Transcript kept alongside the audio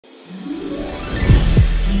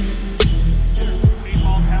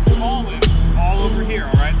Paintballs have fallen all over here,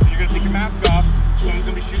 alright? So you're going to take your mask off. Someone's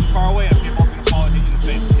going to be shooting far away and a paintball's going to fall and hit you in the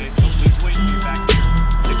face, okay? So please wait until you're back here.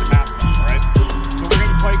 Take the mask off, alright? So we're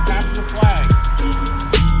going to play Capture the Flag.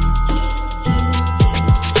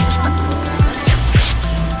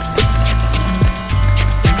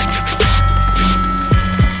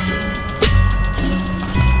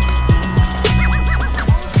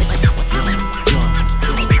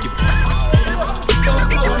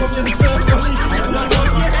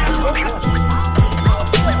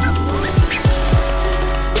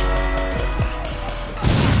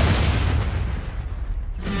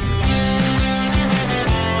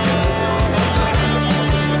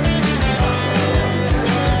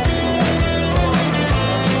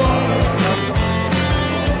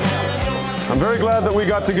 I'm very glad that we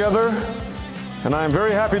got together, and I am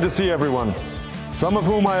very happy to see everyone, some of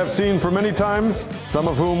whom I have seen for many times, some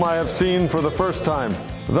of whom I have seen for the first time.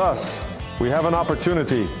 Thus, we have an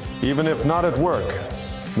opportunity, even if not at work,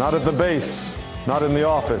 not at the base, not in the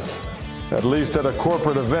office, at least at a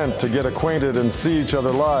corporate event, to get acquainted and see each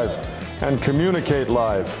other live and communicate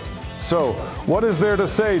live. So, what is there to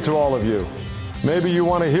say to all of you? Maybe you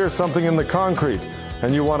want to hear something in the concrete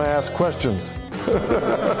and you want to ask questions.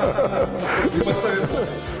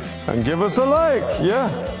 And give us a like, yeah.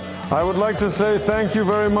 I would like to say thank you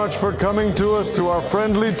very much for coming to us, to our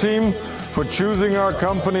friendly team, for choosing our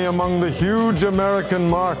company among the huge American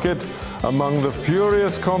market, among the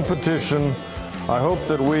furious competition. I hope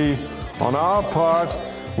that we, on our part,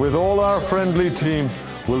 with all our friendly team,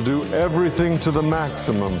 will do everything to the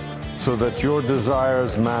maximum so that your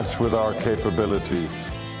desires match with our capabilities.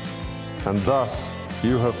 And thus,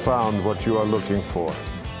 you have found what you are looking for.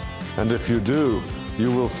 And if you do, you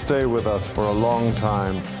will stay with us for a long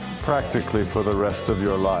time, practically for the rest of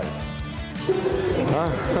your life.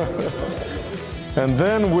 And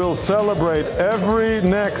then we'll celebrate every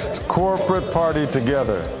next corporate party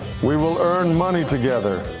together. We will earn money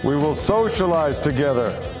together. We will socialize together,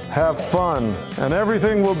 have fun, and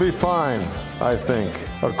everything will be fine, I think.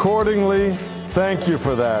 Accordingly, thank you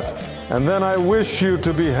for that. And then I wish you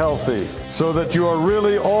to be healthy, so that you are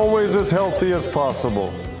really always as healthy as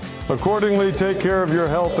possible. Accordingly, take care of your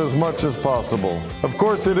health as much as possible. Of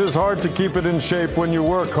course, it is hard to keep it in shape when you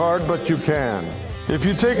work hard, but you can. If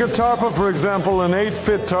you take a tarpa, for example, an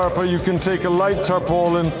 8-foot tarpa, you can take a light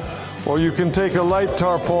tarpaulin, or you can take a light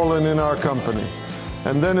tarpaulin in our company.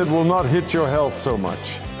 And then it will not hit your health so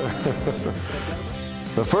much.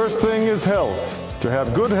 The first thing is health. To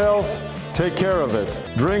have good health, take care of it.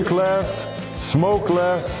 Drink less, smoke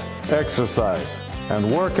less, exercise, and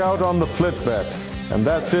work out on the Flitbet. And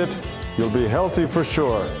that's it. You'll be healthy for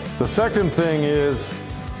sure. The second thing is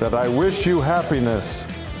that I wish you happiness,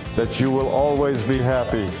 that you will always be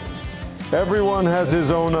happy. Everyone has his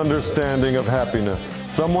own understanding of happiness.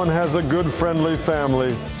 Someone has a good, friendly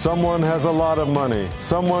family. Someone has a lot of money.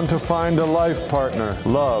 Someone to find a life partner.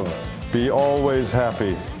 Love. Be always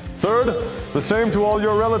happy. Third, the same to all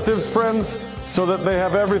your relatives, friends, so that they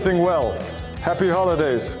have everything well. Happy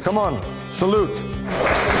holidays. Come on, salute.